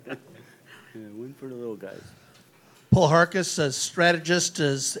Room for the little guys. Paul Harkis, a strategist,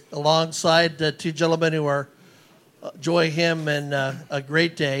 is alongside two gentlemen who are enjoying him and a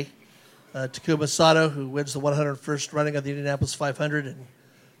great day. Takuma Sato, who wins the 101st running of the Indianapolis 500, and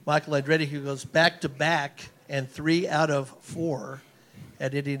Michael Andretti, who goes back-to-back and 3 out of 4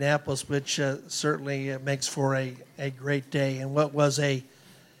 at Indianapolis, which certainly makes for a great day. And what was a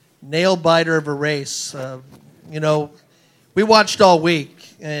nail-biter of a race. We watched all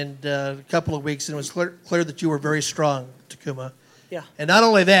week and a couple of weeks, and it was clear that you were very strong, Takuma. Yeah. And not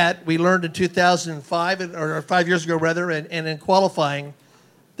only that, we learned in 2005, or 5 years ago rather, and in qualifying,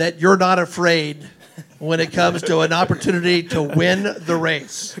 that you're not afraid when it comes to an opportunity to win the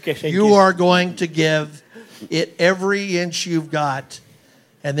race. Okay, thank you you. are going to give it every inch you've got,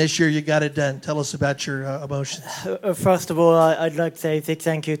 and this year you got it done. Tell us about your emotions. First of all, I'd like to say a big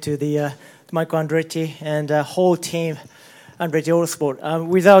thank you to to Michael Andretti and the whole team, Andretti Autosport.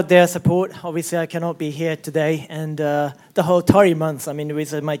 Without their support, obviously I cannot be here today. And the whole entire month,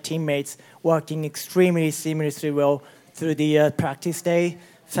 with my teammates working extremely seamlessly well through the practice day.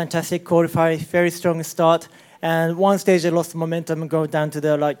 Fantastic qualify, very strong start. And one stage I lost momentum and go down to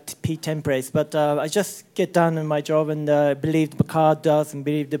the P10 race. But I just get done in my job and believe the car does and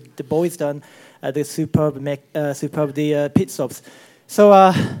believe the boys done the superb pit stops. So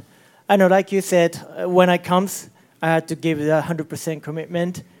I know, like you said, when I comes, I had to give the 100%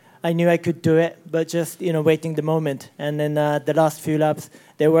 commitment. I knew I could do it, but just waiting the moment. And then the last few laps,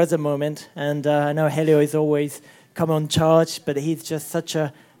 there was a moment. And I know Helio is always come on charge, but he's just such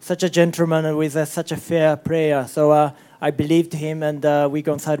a gentleman and with such a fair player. So I believed him, and we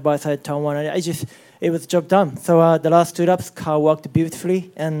gone side by side, turn one. It was job done. So the last 2 laps, car worked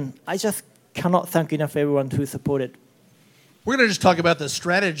beautifully, and I just cannot thank enough everyone who supported. We're going to just talk about the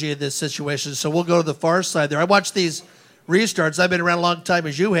strategy of this situation, so we'll go to the far side there. I watched these restarts. I've been around a long time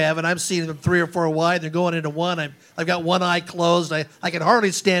as you have, and I've seen them 3 or 4 wide. They're going into one. I've got one eye closed. I can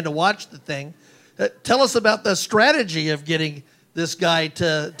hardly stand to watch the thing. Tell us about the strategy of getting this guy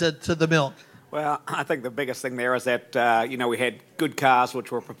to the milk. Well, I think the biggest thing there is that, we had good cars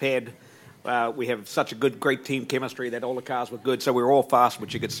which were prepared. We have such a great team chemistry that all the cars were good, so we were all fast,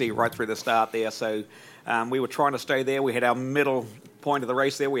 which you could see right through the start there. So we were trying to stay there. We had our middle point of the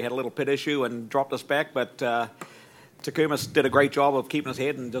race there. We had a little pit issue and dropped us back, but Takuma did a great job of keeping his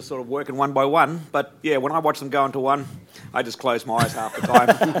head and just sort of working one by one. But, yeah, when I watch them go into one, I just close my eyes half the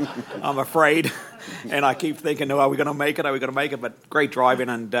time. I'm afraid. And I keep thinking, are we going to make it? Are we going to make it? But great driving,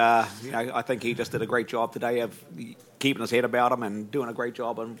 and I think he just did a great job today of keeping his head about him and doing a great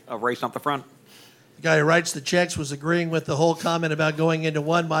job of racing up the front. The guy who writes the checks was agreeing with the whole comment about going into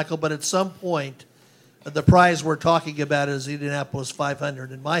one, Michael, but at some point, the prize we're talking about is the Indianapolis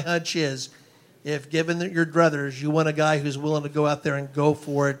 500. And my hunch is, if given that your druthers, you want a guy who's willing to go out there and go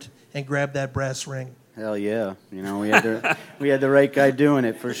for it and grab that brass ring. Hell yeah! We had the right guy doing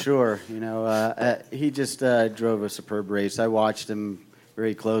it for sure. He just drove a superb race. I watched him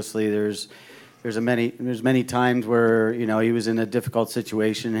very closely. There's many times where he was in a difficult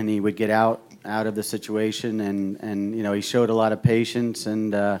situation and he would get out of the situation and he showed a lot of patience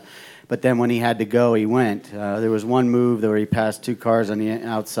and. But then when he had to go, he went. There was one move where he passed 2 cars on the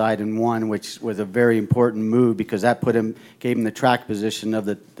outside and one, which was a very important move because that gave him the track position of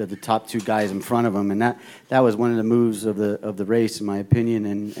the top 2 guys in front of him, and that was one of the moves of the race, in my opinion.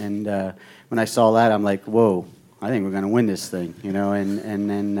 And when I saw that, I'm like, whoa, I think we're going to win this thing,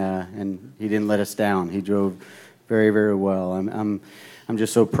 And he didn't let us down. He drove very, very well. I'm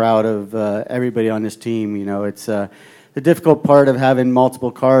just so proud of everybody on this team. It's. The difficult part of having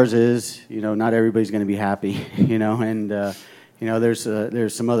multiple cars is, not everybody's going to be happy, and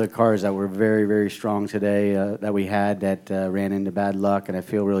there's some other cars that were very, very strong today that we had that ran into bad luck, and I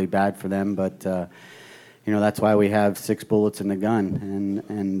feel really bad for them, but that's why we have 6 bullets in the gun,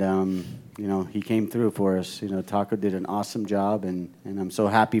 and he came through for us. Taco did an awesome job, and I'm so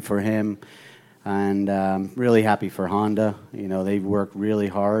happy for him, and really happy for Honda. They've worked really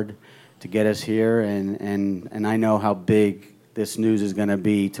hard to get us here, and I know how big this news is going to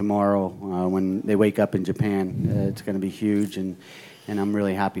be tomorrow when they wake up in Japan. It's going to be huge, and I'm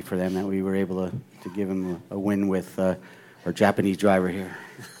really happy for them that we were able to give them a win with our Japanese driver here.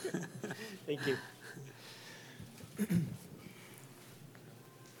 Thank you.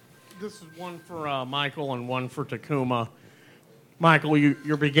 This is one for Michael and one for Takuma. Michael,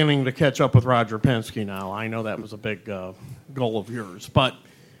 you're beginning to catch up with Roger Penske now. I know that was a big goal of yours, but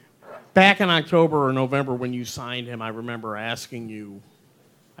back in October or November when you signed him, I remember asking you,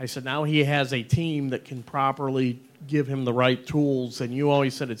 I said, now he has a team that can properly give him the right tools. And you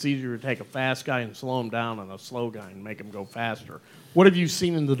always said it's easier to take a fast guy and slow him down than a slow guy and make him go faster. What have you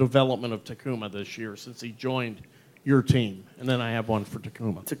seen in the development of Takuma this year since he joined your team? And then I have one for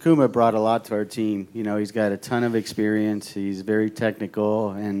Takuma. Takuma brought a lot to our team. You know, he's got a ton of experience. He's very technical,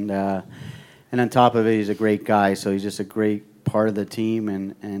 and on top of it, he's a great guy. So he's just a great part of the team,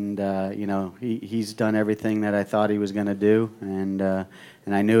 and you know, he's done everything that I thought he was going to do,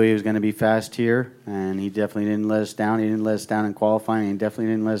 and I knew he was going to be fast here, and he definitely didn't let us down. He didn't let us down in qualifying, and he definitely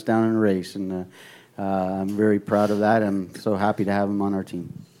didn't let us down in the race, and I'm very proud of that. I'm so happy to have him on our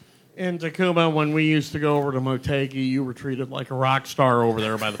team. And Takuma, when we used to go over to Motegi, you were treated like a rock star over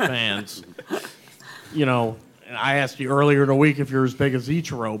there by the fans. You know, I asked you earlier in the week if you're as big as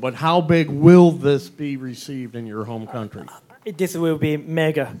Ichiro, but how big will this be received in your home country? This will be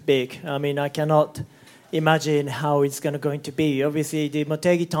mega big. I mean, I cannot imagine how it's going to be. Obviously, the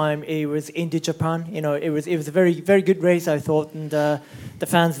Motegi time, it was Indy Japan. You know, it was a very, very good race, I thought, and the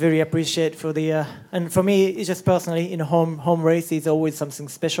fans very appreciate for the. And for me, it's just personally, in a home race is always something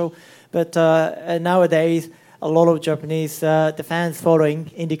special. But nowadays, a lot of Japanese the fans following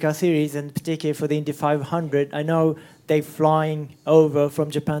IndyCar series, and particularly for the Indy 500. I know they're flying over from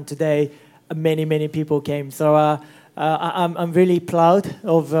Japan today. Many people came, so I'm really proud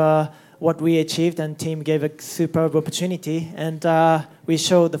of. What we achieved, and team gave a superb opportunity, and we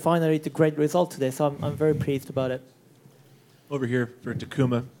showed finally the great result today. So I'm very pleased about it. Over here for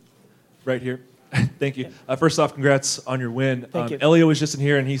Takuma, right here. Thank you. First off, congrats on your win. Thank you. Elio was just in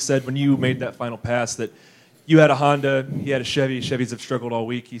here, and he said when you made that final pass that you had a Honda, he had a Chevy. Chevys have struggled all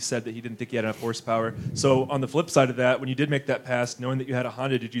week. He said that he didn't think he had enough horsepower. So on the flip side of that, when you did make that pass, knowing that you had a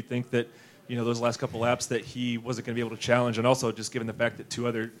Honda, did you think that, you know, those last couple laps that he wasn't going to be able to challenge? And also just given the fact that two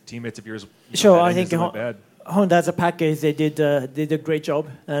other teammates of yours, Sure, I think bad. Honda as a package, they did a great job,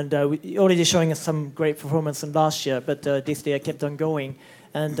 and we already showing us some great performance from last year, but this year kept on going.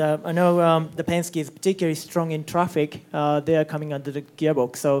 And I know the Penske is particularly strong in traffic. They are coming under the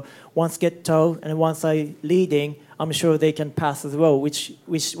gearbox, so once get tow and once I leading, I'm sure they can pass as well, which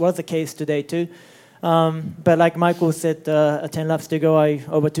was the case today too. But like Michael said, 10 laps to go, I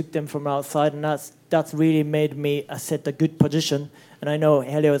overtook them from outside, and that's really made me set a good position. And I know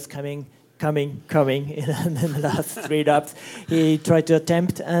Helio is coming in the last 3 laps. He tried to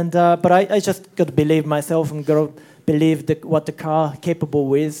attempt, and but I just got to believe myself and got to believe what the car capable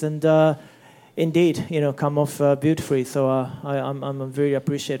with, and indeed, you know, come off beautifully. So I'm very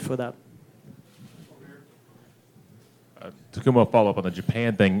appreciative for that. Takuma, follow up on the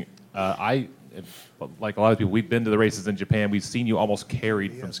Japan thing. Like a lot of people, we've been to the races in Japan. We've seen you almost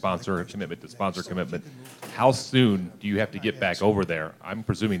carried from sponsor commitment to sponsor commitment. How soon do you have to get back over there? I'm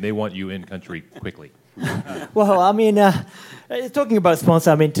presuming they want you in country quickly. Well, I mean, talking about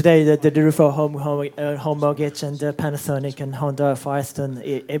sponsor, I mean, today the Rufo Home Mortgage and Panasonic and Honda, Firestone,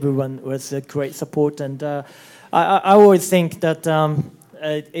 everyone was a great support. And I always think that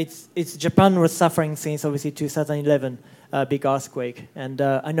it's Japan was suffering since obviously 2011. Big earthquake, and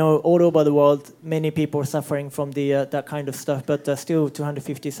I know all over the world many people are suffering from that kind of stuff, but still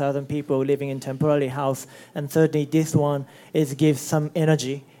 250,000 people living in temporary house, and certainly this one gives some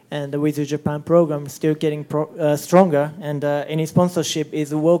energy, and with the Japan program still getting stronger, and any sponsorship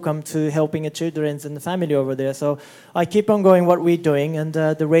is welcome to helping the children and the family over there. So I keep on going what we're doing, and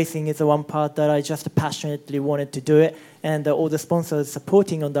the racing is the one part that I just passionately wanted to do it, and all the sponsors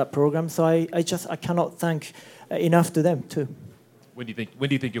supporting on that program. So I cannot thank enough to them too. When do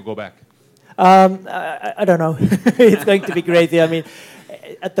you think you'll go back? I don't know. It's going to be crazy. I mean,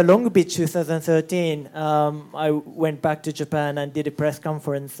 at the Long Beach 2013, I went back to Japan and did a press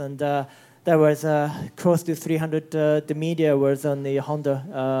conference, and there was close to 300. The media was on the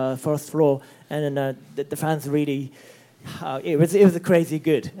Honda first floor, and then the fans really. It was a crazy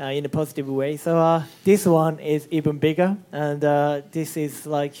good in a positive way. So this one is even bigger, and this is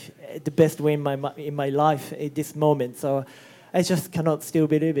like the best win in my life at this moment. So I just cannot still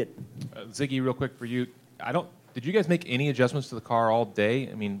believe it. Ziggy, real quick for you. Did you guys make any adjustments to the car all day?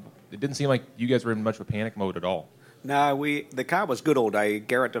 I mean, it didn't seem like you guys were in much of a panic mode at all. No, the car was good all day.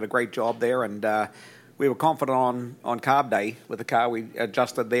 Garrett did a great job there, and we were confident on carb day with the car. We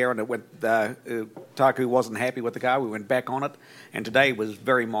adjusted there, and it went. Taku wasn't happy with the car. We went back on it, and today was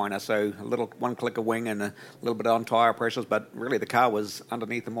very minor. So a little one click of wing and a little bit on tyre pressures, but really the car was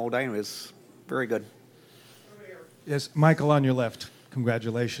underneath them all day, and it was very good. Yes, Michael on your left.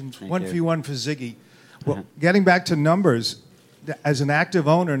 Congratulations. Thank One you. for you, one for Ziggy. Well, getting back to numbers, as an active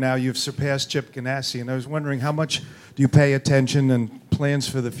owner now, you've surpassed Chip Ganassi, and I was wondering how much do you pay attention and plans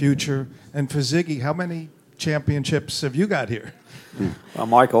for the future? And for Ziggy, how many championships have you got here? Well,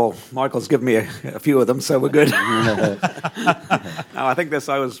 Michael's given me a few of them, so we're good. No, I think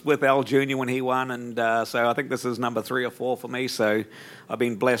I was with Al Jr. when he won, and so I think this is number 3 or 4 for me. So I've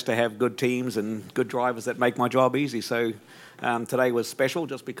been blessed to have good teams and good drivers that make my job easy. So today was special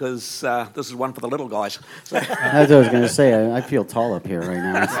just because this is one for the little guys. So. As I was going to say, I feel tall up here right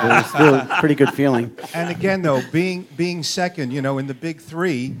now. It's still a pretty good feeling. And again, though, being second, in the big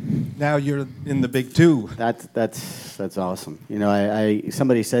 3, now you're in the big 2. That's awesome. I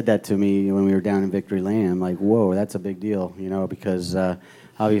somebody said that to me when we were down in Victory Lane. I'm like, whoa, that's a big deal. Because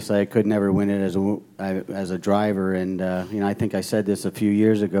obviously I could never win it as a driver, and I think I said this a few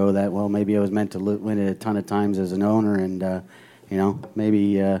years ago that maybe I was meant to win it a ton of times as an owner, and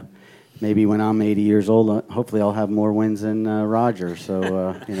maybe when I'm 80 years old, hopefully I'll have more wins than Roger.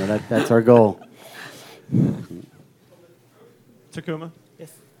 So that's our goal. Takuma?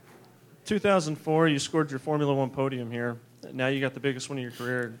 Yes. 2004, you scored your Formula One podium here. Now you got the biggest one of your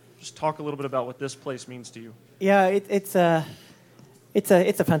career. Just talk a little bit about what this place means to you. Yeah, it's a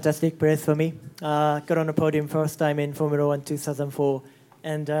fantastic place for me. Got on the podium first time in Formula One 2004,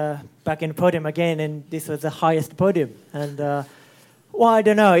 and back in the podium again, and this was the highest podium. And I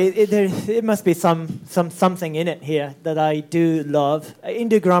don't know. It must be something in it here that I do love.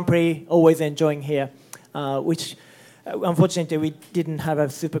 Indy Grand Prix, always enjoying here, which. Unfortunately, we didn't have a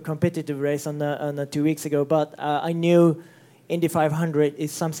super competitive race on the 2 weeks ago, but I knew Indy 500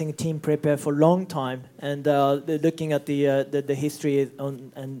 is something team prepare for a long time, and looking at the history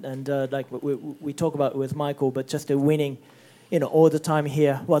and like we talk about with Michael, but just the winning, all the time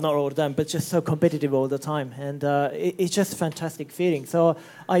here. Well, not all the time, but just so competitive all the time, and it's just a fantastic feeling. So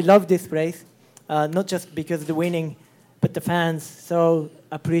I love this race, not just because of the winning, but the fans. So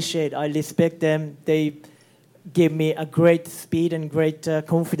appreciate. I respect them. They give me a great speed and great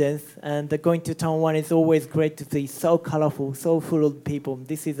confidence, and going to Town 1 is always great to see. So colorful, so full of people.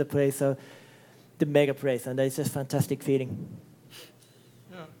 This is a place, the mega place, and it's just a fantastic feeling.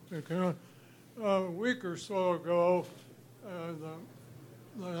 Yeah, a week or so ago,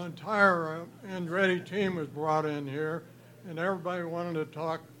 the entire Andretti team was brought in here, and everybody wanted to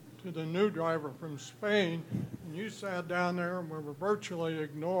talk to the new driver from Spain, and you sat down there and were virtually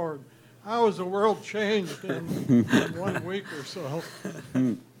ignored. How has the world changed in 1 week or so?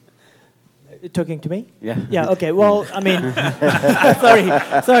 Talking to me? Yeah. Yeah. Okay. Well, I mean,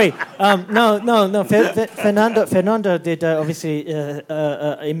 sorry. No. Fernando did obviously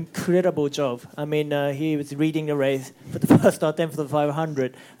an incredible job. I mean, he was reading the race for the first attempt for the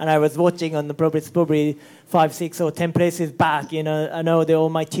 500, and I was watching on the probably 5, 6, or 10 places back. I know all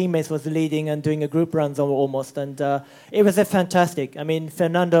my teammates was leading and doing a group runs almost, and it was a fantastic. I mean,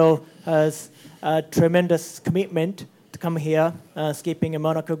 Fernando has a tremendous commitment to come here, skipping a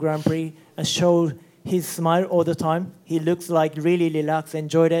Monaco Grand Prix, and show his smile all the time. He looks like really relaxed,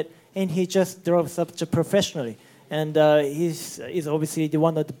 enjoyed it, and he just drove such a professionally. And he's obviously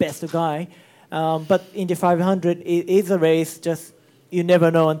one of the best guy. But in the 500, it is a race just you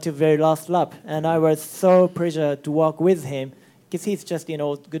never know until very last lap. And I was so pleased to walk with him because he's just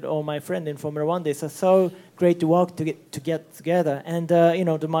good old my friend in Formula One days. So great to walk to get together. And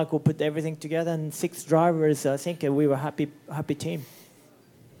the Michael put everything together, and 6 drivers. I think we were happy team.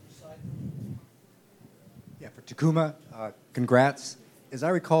 Yeah, for Takuma, congrats. As I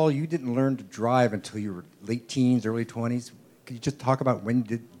recall, you didn't learn to drive until you were late teens, early 20s. Could you just talk about when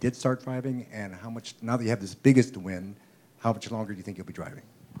you did start driving, and how much, now that you have this biggest win, how much longer do you think you'll be driving?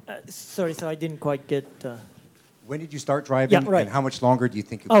 Sorry, so I didn't quite get... When did you start driving, right. and how much longer do you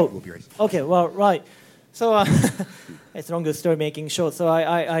think you will be racing? Okay, well, right. So it's a longer story making short. So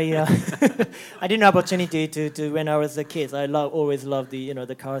I didn't have opportunity to when I was a kid. I always loved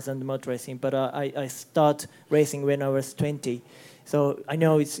the cars and the motor racing, but I start racing when I was 20. So I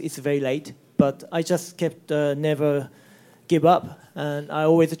know it's very late, but I just kept never give up, and I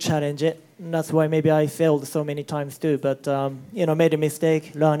always challenge it. And that's why maybe I failed so many times too. But made a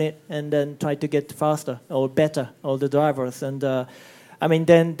mistake, learn it, and then try to get faster or better, all the drivers. And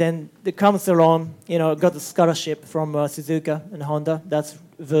then it comes along. Got a scholarship from Suzuka and Honda. That's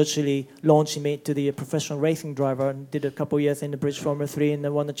virtually launched me to the professional racing driver. And did a couple of years in the British Formula 3 and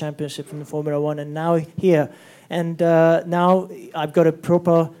then won the championship in the Formula 1. And now here. And now I've got a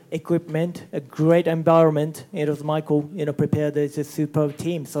proper equipment, a great environment. It was Michael, prepared as a superb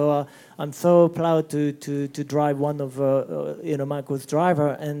team. So I'm so proud to drive one of Michael's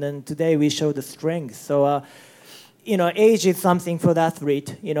driver. And then today we show the strength. So age is something for the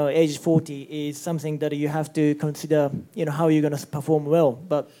athlete. Age 40 is something that you have to consider. How you're going to perform well.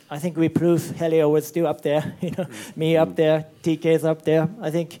 But I think we proved Helio was still up there. Me up there, TK's up there.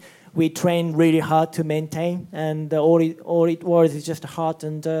 I think we train really hard to maintain, and all it was is just heart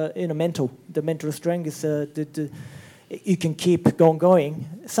and mental. The mental strength is you can keep going.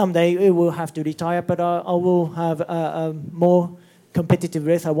 Someday we will have to retire, but I will have a more competitive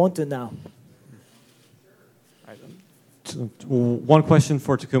race I want to now. One question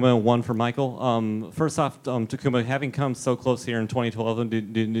for Takuma and one for Michael. First off, Takuma, having come so close here in 2012,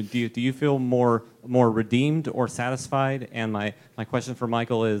 do you feel more redeemed or satisfied? And my question for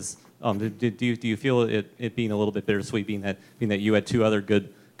Michael is, do you feel it being a little bit bittersweet, being that you had two other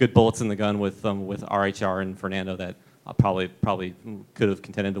good bullets in the gun with RHR and Fernando that probably could have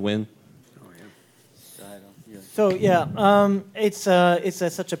contended to win? So it's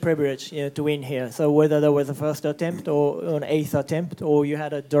such a privilege to win here. So whether that was a first attempt or an eighth attempt, or you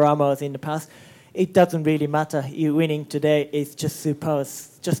had a dramas in the past, it doesn't really matter. You winning today is just super,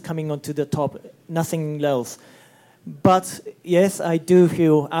 just coming onto the top, nothing else. But yes, I do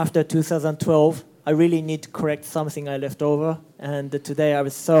feel after 2012, I really need to correct something I left over. And today I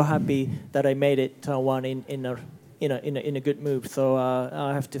was so happy that I made it turn one in a good move. So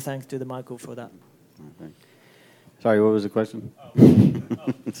I have to thank to the Michael for that. Okay. Sorry, what was the question?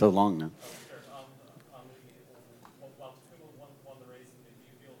 It's so long now.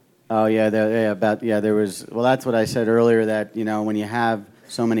 Oh yeah, there was. Well, that's what I said earlier. That when you have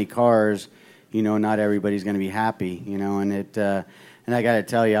so many cars, not everybody's going to be happy. And I got to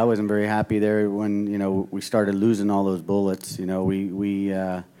tell you, I wasn't very happy there when we started losing all those bullets. We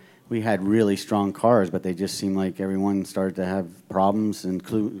had really strong cars, but they just seemed like everyone started to have problems,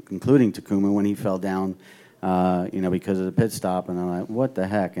 including Takuma when he fell down. Because of the pit stop, and I'm like, what the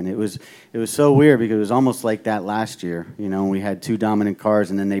heck? And it was so weird because it was almost like that last year. We had two dominant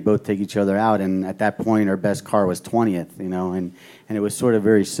cars, and then they both take each other out. And at that point, our best car was 20th. And it was sort of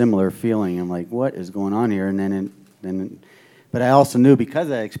very similar feeling. I'm like, what is going on here? But I also knew because of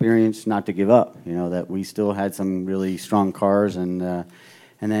that experience not to give up. That we still had some really strong cars,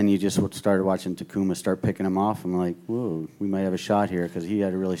 and then you just started watching Takuma start picking them off. I'm like, whoa, we might have a shot here because he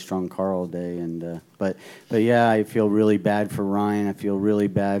had a really strong car all day. But yeah, I feel really bad for Ryan. I feel really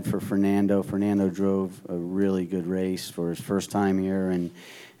bad for Fernando. Fernando drove a really good race for his first time here, and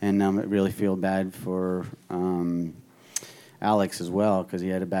I really feel bad for Alex as well because he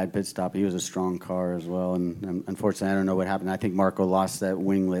had a bad pit stop. He was a strong car as well, and unfortunately, I don't know what happened. I think Marco lost that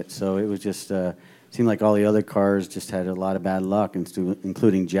winglet, so it was just. Seemed like all the other cars just had a lot of bad luck,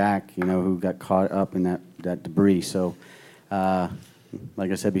 including Jack, who got caught up in that debris. So, like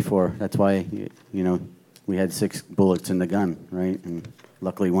I said before, that's why, we had 6 bullets in the gun, right? And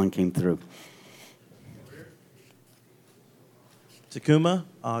luckily one came through. Takuma,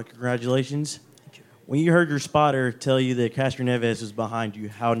 congratulations. When you heard your spotter tell you that Castro Neves was behind you,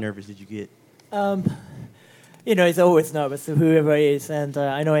 how nervous did you get? It's always nervous, whoever it is, and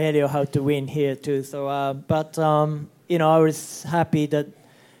I know Helio how to win here too. So, I was happy that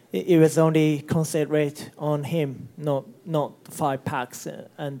it was only concentrate on him, not 5 packs,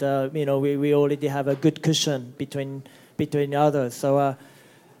 and we already have a good cushion between others. So,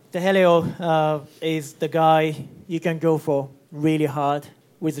 the Helio is the guy you can go for really hard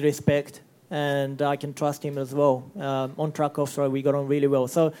with respect, and I can trust him as well. On track, off track, we got on really well.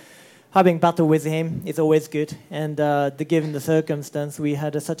 So. Having battle with him is always good, and given the circumstance, we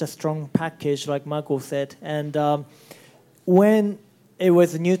had such a strong package, like Michael said. And when it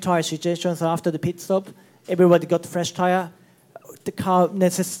was a new tire situation, so after the pit stop, everybody got fresh tire. The car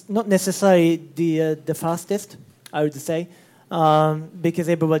not necessarily the fastest, I would say, because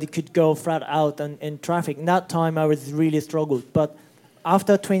everybody could go flat out in traffic. In that time, I was really struggled, but.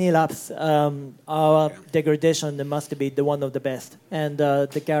 After 20 laps, our degradation must be the one of the best. And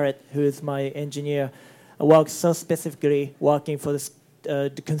the Garrett, who is my engineer, works so specifically working for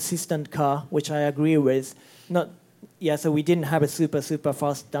the consistent car, which I agree with. So we didn't have a super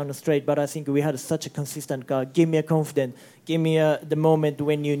fast down the straight, but I think we had such a consistent car. Give me a confidence. Give me the moment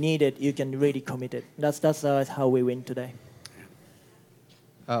when you need it, you can really commit it. That's how we win today.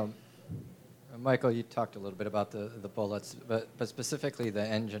 Michael, you talked a little bit about the bullets, but specifically the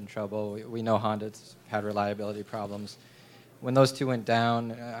engine trouble. We know Honda's had reliability problems. When those two went down,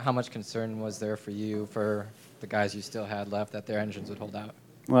 how much concern was there for you, for the guys you still had left, that their engines would hold out?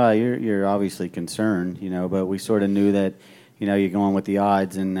 Well, you're obviously concerned, but we sort of knew that, you're going with the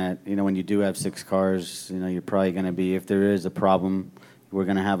odds, and that, when you do have 6 cars, you're probably going to be, if there is a problem, we're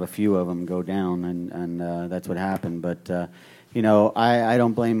going to have a few of them go down, and that's what happened. But I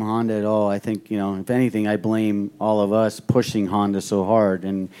don't blame Honda at all. I think, if anything, I blame all of us pushing Honda so hard.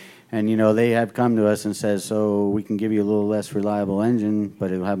 And they have come to us and said, so we can give you a little less reliable engine,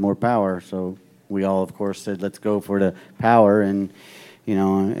 but it'll have more power. So we all, of course, said, let's go for the power. And, you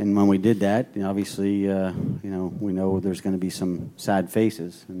know, and when we did that, obviously, you know, we know there's going to be some sad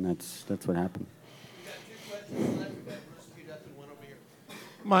faces, and that's what happened.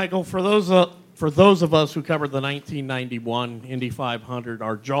 Michael, for those of us who covered the 1991 Indy 500,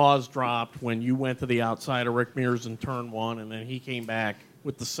 our jaws dropped when you went to the outside of Rick Mears in turn one, and then he came back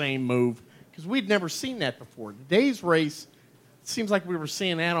with the same move, because we'd never seen that before. Today's race, it seems like we were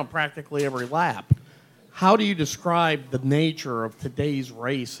seeing that on practically every lap. How do you describe the nature of today's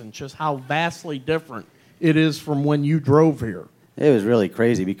race and just how vastly different it is from when you drove here? It was really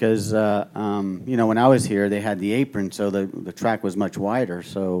crazy because, you know, when I was here, they had the apron, so the track was much wider,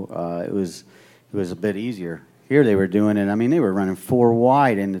 so it was a bit easier. Here they were doing it. I mean, they were running 4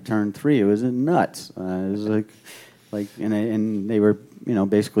 wide into turn 3. It was nuts. It was and they were, you know,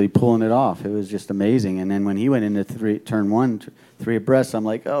 basically pulling it off. It was just amazing. And then when he went into turn 1, 3 abreast, I'm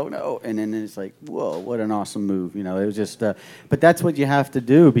like, oh no. And then it's like, whoa, what an awesome move. You know, it was just, but that's what you have to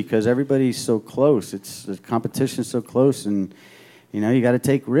do because everybody's so close. The competition's so close, and you know, you got to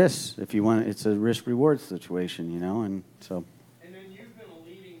take risks if you want. It's a risk-reward situation, you know, and so. And then you've been a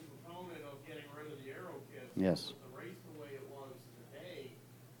leading proponent of getting rid of the aero kit. Yes. With the race the way it was today,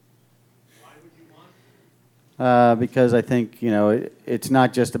 why would you want to? Because I think, you know, it's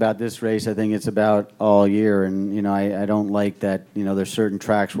not just about this race. I think it's about all year, and you know, I don't like that. You know, there's certain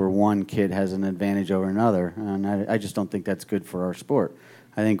tracks where one kid has an advantage over another, and I just don't think that's good for our sport.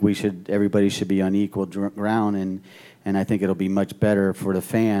 I think everybody should be on equal ground, and I think it'll be much better for the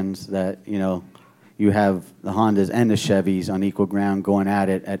fans that, you know, you have the Hondas and the Chevys on equal ground going at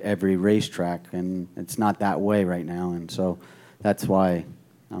it at every racetrack, and it's not that way right now, and so that's why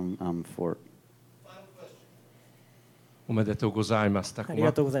I'm for it. おめでとうございます。あり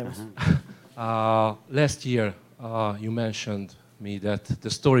がとうございます。Last year, you mentioned me that the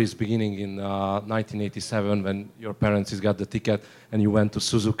story is beginning in 1987 when your parents got the ticket and you went to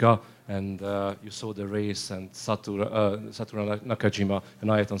Suzuka and you saw the race and Satoru Nakajima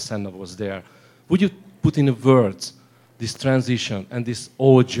and Ayrton Senna was there. Would you put in words this transition and this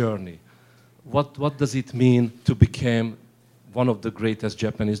whole journey? What does it mean to become one of the greatest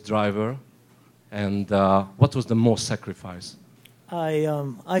Japanese driver? And what was the most sacrifice?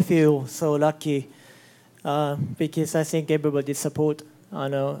 I feel so lucky because I think everybody support. I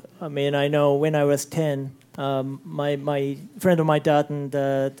know when I was 10, my friend of my dad and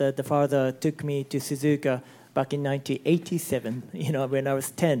the father took me to Suzuka back in 1987. You know, when I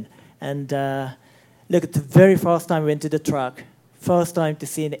was 10, and look, the very first time I went to the track, first time to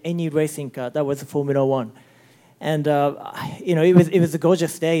see any racing car, that was Formula One. And you know, it was a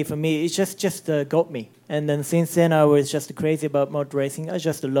gorgeous day for me. It just got me. And then since then, I was just crazy about motor racing. I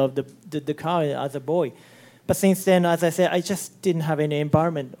just loved the car as a boy. But since then, as I said, I just didn't have any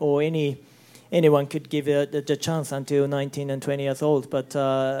environment or anyone could give the chance until 19 and 20 years old. But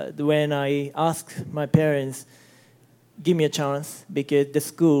when I asked my parents, give me a chance, because the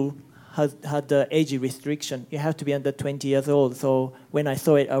school had the age restriction. You have to be under 20 years old. So when I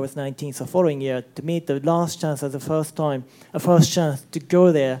saw it, I was 19. So following year, to me, the last chance as a first chance to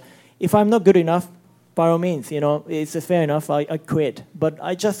go there. If I'm not good enough, by all means, you know, it's fair enough, I quit. But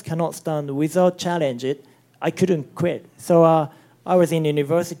I just cannot stand without challenge it. I couldn't quit. So I was in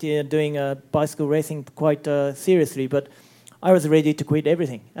university doing bicycle racing quite seriously, but I was ready to quit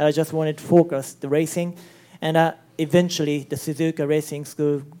everything. I just wanted to focus the racing. And eventually, the Suzuka Racing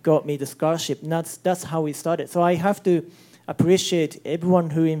School got me the scholarship. And that's how we started. So I have to appreciate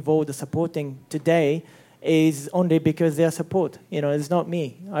everyone who involved the supporting today is only because their support. You know, it's not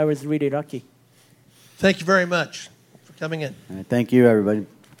me. I was really lucky. Thank you very much for coming in. All right, thank you, everybody.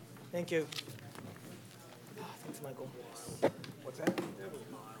 Thank you. Thanks, Michael. What's that?